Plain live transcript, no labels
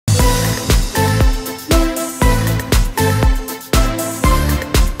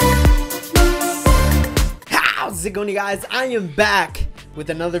it going, you guys? I am back with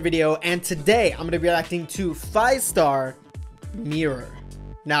another video, and today I'm going to be reacting to FIESTAR Mirror.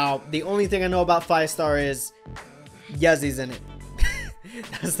 Now, the only thing I know about FIESTAR is Yezi's in it.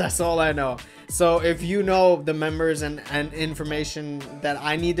 that's all I know. So if you know the members and information that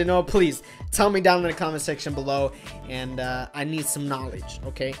I need to know, please tell me down in the comment section below, and I need some knowledge,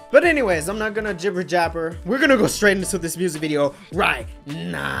 okay? But anyways, I'm not gonna jibber jabber. We're gonna go straight into this music video right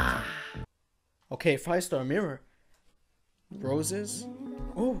now. Okay, FIESTAR Mirror. Roses?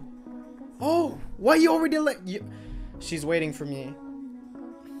 Oh, why you already let you? She's waiting for me.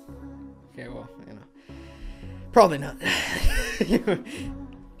 Okay, well, you know, probably not.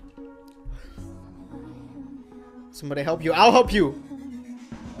 Somebody help you. I'll help you.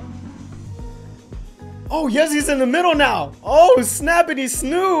 Oh, Yezi's in the middle now. Oh, snappity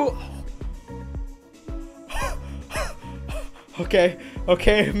snoo. Okay,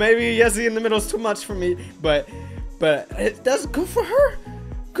 maybe Yezi in the middle is too much for me, but that's good for her.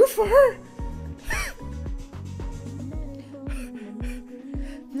 Good for her.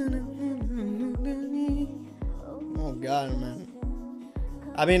 Oh God, man.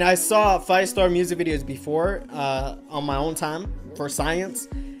 I mean, I saw FIESTAR music videos before on my own time for science,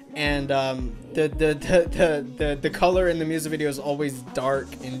 and the color in the music video is always dark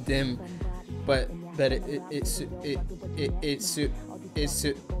and dim, but it suits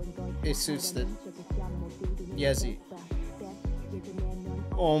the Yezi.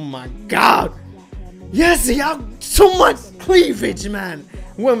 Oh my God, Yezi, so much cleavage, man.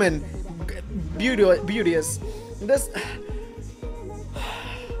 Women, beauteous. This.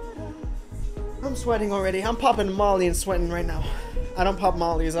 I'm sweating already. I'm popping Molly and sweating right now. I don't pop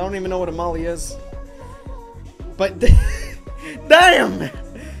Molly's. I don't even know what a Molly is. But damn, man.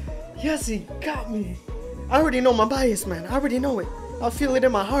 Yezi got me. I already know my bias, man. I already know it. I feel it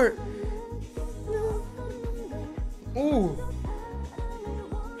in my heart. Ooh.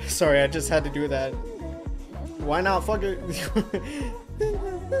 Sorry, I just had to do that. Why not? Fuck it.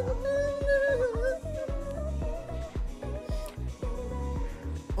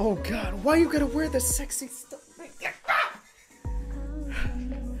 Oh God, why you gotta wear the sexy stuff?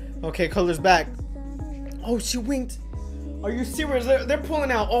 Okay, color's back. Oh, she winked. Are you serious? They're pulling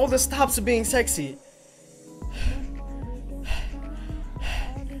out all the stops of being sexy.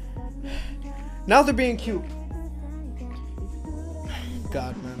 Now they're being cute.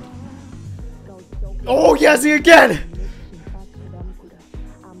 God, man. Oh, Yezi again!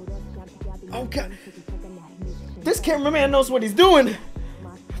 Oh God. This cameraman knows what he's doing.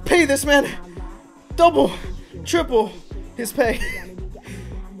 Pay this man double, triple his pay.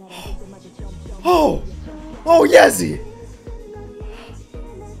 Oh, Yezi.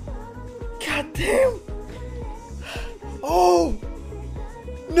 God damn. Oh,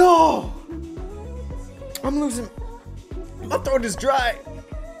 no. I'm losing. My throat is dry.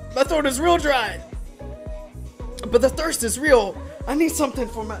 My throat is real dry. But the thirst is real. I need something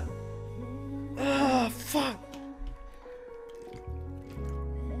for my. Fuck.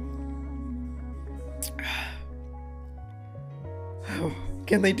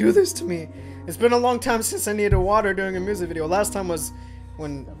 Can they do this to me? It's been a long time since I needed water during a music video. Last time was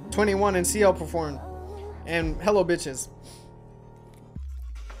when 21 and CL performed. And hello, bitches.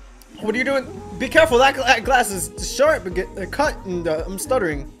 What are you doing? Be careful, that glass is sharp, cut, and I'm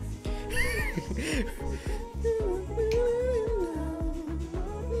stuttering.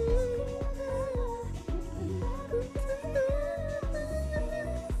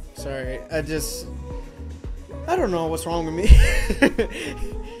 Sorry, I don't know what's wrong with me.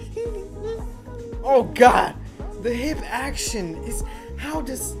 Oh God, the hip action is,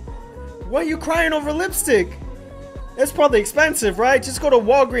 why are you crying over lipstick? It's probably expensive, right? Just go to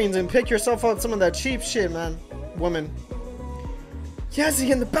Walgreens and pick yourself out some of that cheap shit, man. Woman. Yezi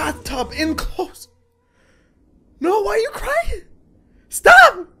in the bathtub, in close. No, why are you crying?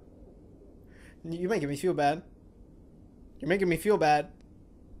 Stop! You're making me feel bad. You're making me feel bad.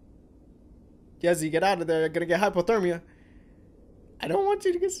 Yezi, get out of there. You're gonna get hypothermia. I don't want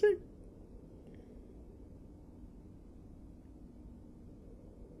you to get sick.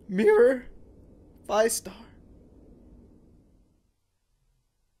 Mirror. FIESTAR.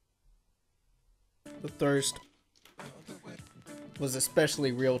 The thirst was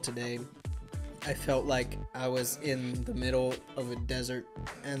especially real today. I felt like I was in the middle of a desert,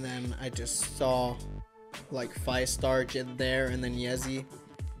 and then I just saw like FIESTAR there, and then Yezi.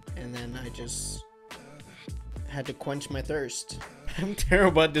 And then I just had to quench my thirst. I'm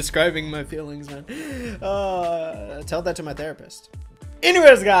terrible at describing my feelings, man. Tell that to my therapist.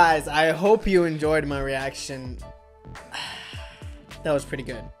 Anyways, guys, I hope you enjoyed my reaction. That was pretty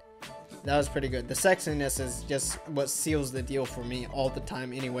good. That was pretty good. The sexiness is just what seals the deal for me all the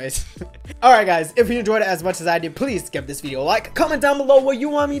time anyways. Alright guys, if you enjoyed it as much as I did, please give this video a like. Comment down below what you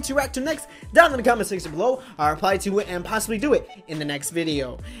want me to react to next down in the comment section below. I'll reply to it and possibly do it in the next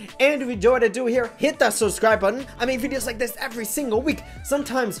video. And if you enjoyed what I do here, hit that subscribe button. I make videos like this every single week,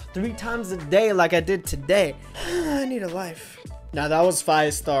 sometimes 3 times a day like I did today. I need a life. Now that was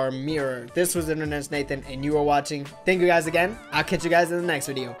FIESTAR Mirror. This was InternetsNathan and you were watching. Thank you guys again. I'll catch you guys in the next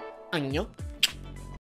video. Annyeong.